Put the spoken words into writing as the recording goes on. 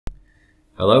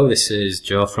Hello, this is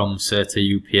Joe from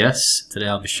CertaUPS. Today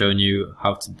I'll be showing you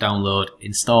how to download,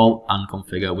 install and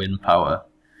configure WinPower.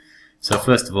 So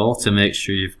first of all, to make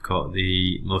sure you've got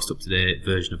the most up-to-date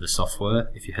version of the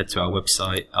software, if you head to our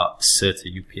website at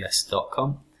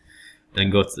CertaUPS.com,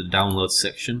 then go to the download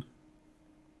section,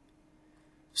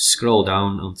 scroll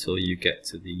down until you get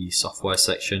to the software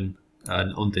section,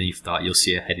 and underneath that you'll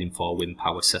see a heading for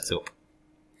WinPower Setup.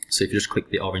 So if you just click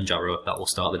the orange arrow, that will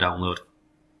start the download.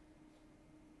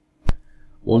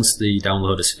 Once the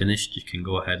download is finished, you can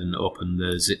go ahead and open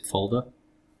the zip folder.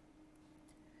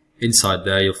 Inside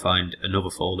there you'll find another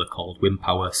folder called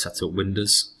WinPower Setup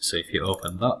Windows, so if you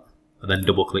open that and then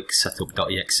double click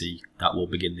setup.exe, that will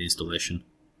begin the installation.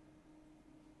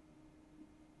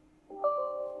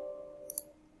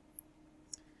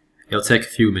 It'll take a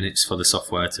few minutes for the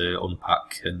software to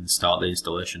unpack and start the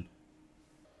installation.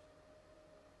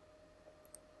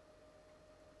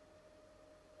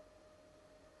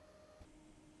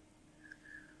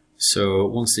 So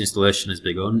once the installation has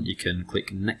begun, you can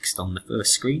click Next on the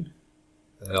first screen.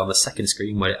 On the second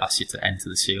screen, where it asks you to enter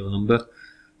the serial number,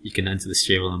 you can enter the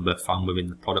serial number found within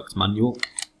the product manual.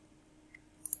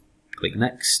 Click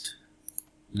Next,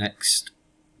 Next,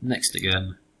 Next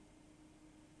again,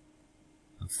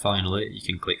 and finally you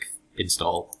can click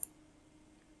Install.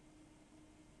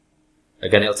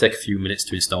 Again, it'll take a few minutes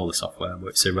to install the software, but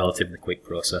it's a relatively quick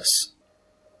process.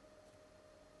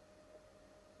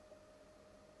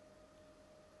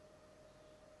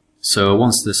 So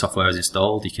once the software is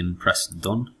installed, you can press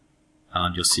Done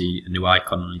and you'll see a new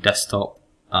icon on your desktop,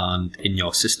 and in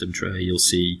your system tray you'll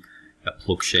see a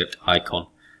plug shaped icon.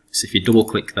 So if you double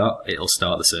click that, it'll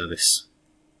start the service.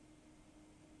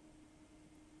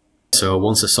 So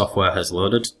once the software has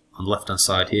loaded, on the left hand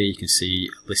side here you can see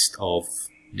a list of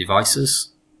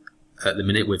devices. At the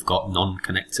minute we've got none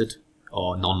connected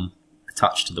or none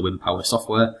attached to the WinPower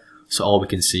software, so all we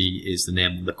can see is the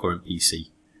name of the current PC.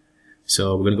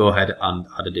 So we're going to go ahead and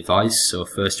add a device. So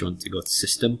first you want to go to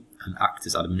System and act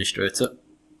as administrator.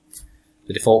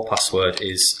 The default password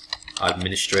is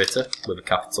administrator with a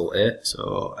capital A,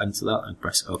 so enter that and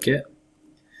press OK.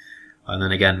 And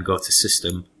then again go to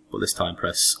System, but this time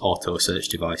press Auto Search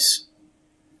Device.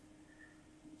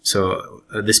 So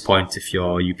at this point, if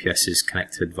your UPS is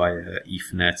connected via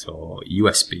Ethernet or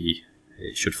USB,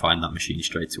 it should find that machine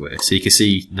straight away. So you can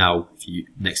see now, if you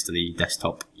next to the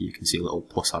desktop, you can see a little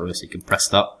plus arrow, so you can press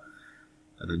that,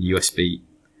 and then USB,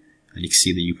 and you can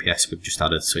see the UPS we've just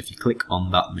added. So if you click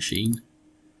on that machine,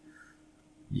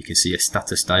 you can see a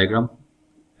status diagram.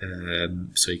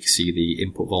 So you can see the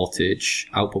input voltage,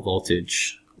 output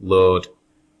voltage, load,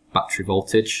 battery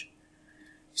voltage.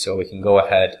 So we can go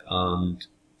ahead and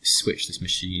switch this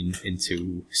machine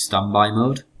into standby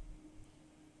mode.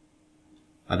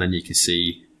 And then you can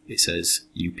see it says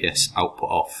UPS output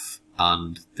off,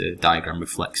 and the diagram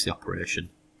reflects the operation.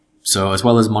 So as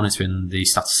well as monitoring the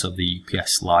status of the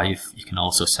UPS live, you can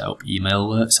also set up email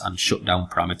alerts and shutdown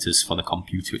parameters for the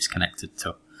computer it's connected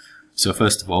to. So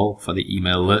first of all, for the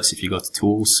email alerts, if you go to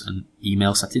Tools and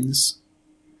Email Settings,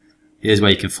 here's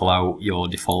where you can fill out your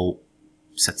default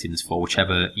settings for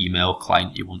whichever email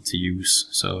client you want to use.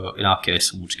 So in our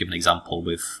case, we'll just give an example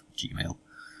with Gmail.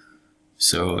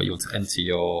 So you want to enter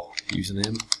your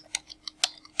username,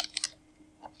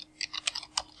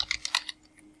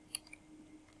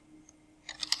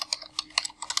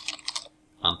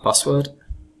 and password,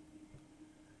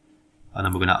 and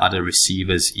then we're going to add a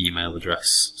receiver's email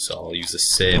address. So I'll use the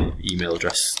same email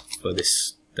address for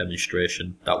this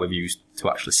demonstration that we've used to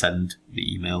actually send the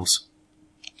emails.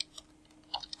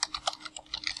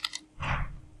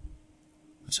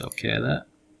 That's okay there.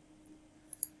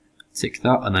 Tick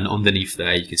that, and then underneath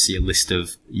there you can see a list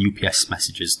of UPS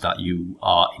messages that you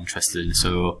are interested in.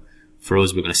 So for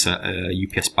us, we're going to set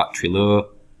UPS battery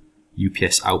low,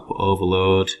 UPS output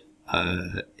overload,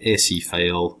 AC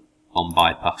fail on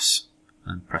bypass,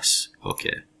 and press OK.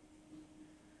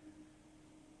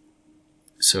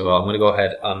 So I'm going to go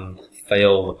ahead and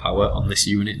fail the power on this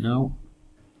unit now.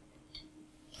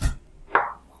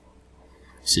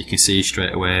 So you can see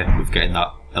straight away we're getting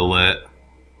that alert.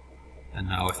 And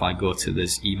now if I go to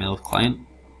this email client,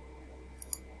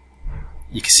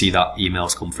 you can see that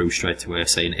emails come through straight away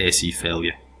saying AC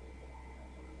failure.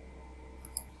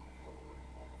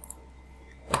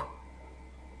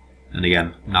 And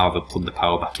again, now I've plugged the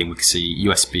power back in, we can see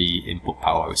USB input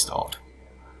power restored.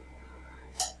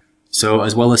 So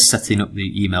as well as setting up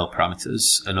the email parameters,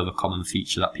 another common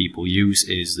feature that people use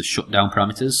is the shutdown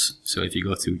parameters. So if you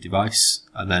go to Device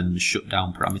and then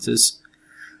Shutdown Parameters,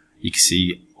 you can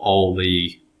see all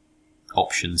the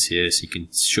options here, so you can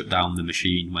shut down the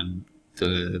machine when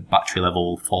the battery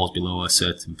level falls below a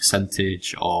certain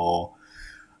percentage, or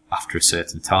after a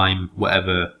certain time,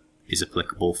 whatever is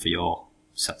applicable for your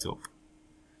setup.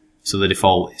 So the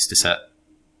default is to set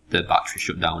the battery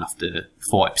shut down after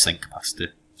 40% capacity.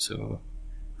 So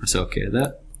press OK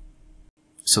there.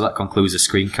 So that concludes the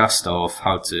screencast of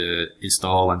how to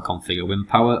install and configure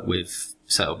WinPower. We've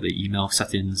set up the email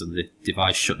settings and the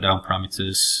device shutdown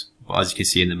parameters. But as you can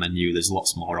see in the menu, there's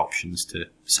lots more options to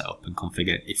set up and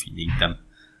configure if you need them.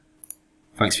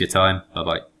 Thanks for your time. Bye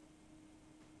bye.